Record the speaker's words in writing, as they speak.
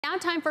Now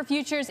time for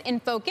Futures in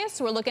Focus.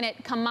 We're looking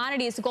at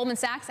commodities. Goldman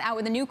Sachs out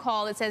with a new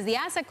call that says the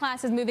asset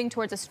class is moving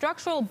towards a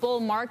structural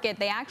bull market.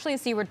 They actually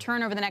see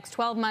return over the next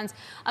 12 months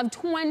of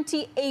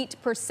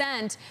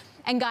 28%.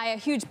 And Guy, a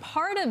huge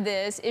part of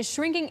this is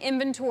shrinking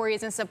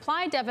inventories and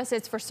supply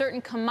deficits for certain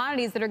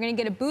commodities that are going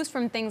to get a boost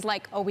from things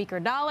like a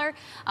weaker dollar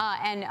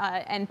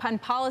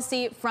and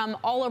policy from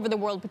all over the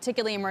world,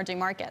 particularly emerging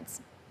markets.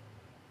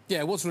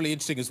 Yeah, what's really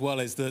interesting as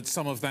well is that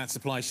some of that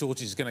supply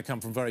shortage is going to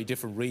come from very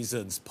different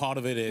reasons. Part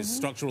of it is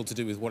structural, to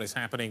do with what is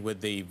happening with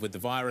the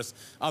virus.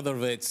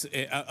 Others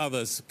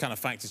kind of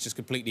factors just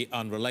completely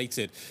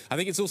unrelated. I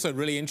think it's also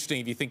really interesting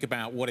if you think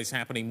about what is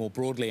happening more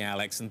broadly,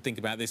 Alex, and think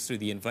about this through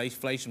the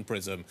inflation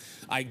prism.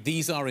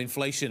 These are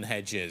inflation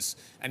hedges,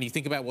 and you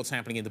think about what's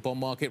happening in the bond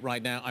market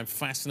right now. I'm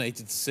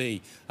fascinated to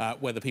see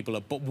what people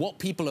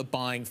are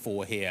buying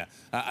for here.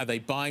 Are they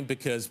buying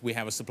because we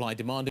have a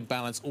supply-demand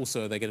imbalance?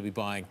 Also, are they going to be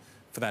buying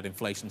for that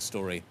inflation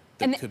story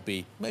that could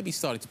be maybe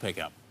starting to pick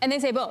up? And they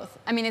say both.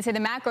 I mean, they say the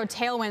macro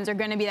tailwinds are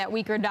going to be that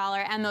weaker dollar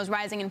and those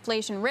rising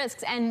inflation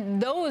risks.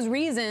 And those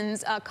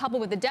reasons,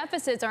 coupled with the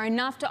deficits, are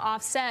enough to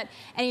offset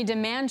any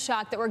demand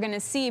shock that we're going to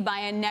see by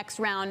a next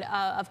round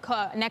of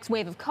next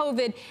wave of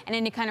COVID and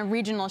any kind of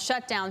regional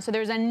shutdown. So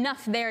there's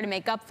enough there to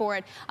make up for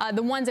it.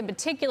 The ones in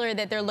particular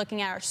that they're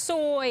looking at are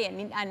soy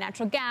and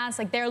natural gas.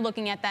 Like, they're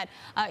looking at that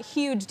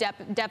huge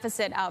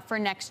deficit for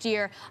next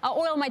year.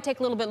 Oil might take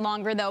a little bit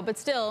longer, though, but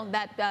still,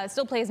 that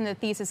still plays into the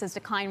thesis as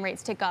decline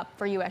rates tick up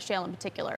for U.S. shale in particular.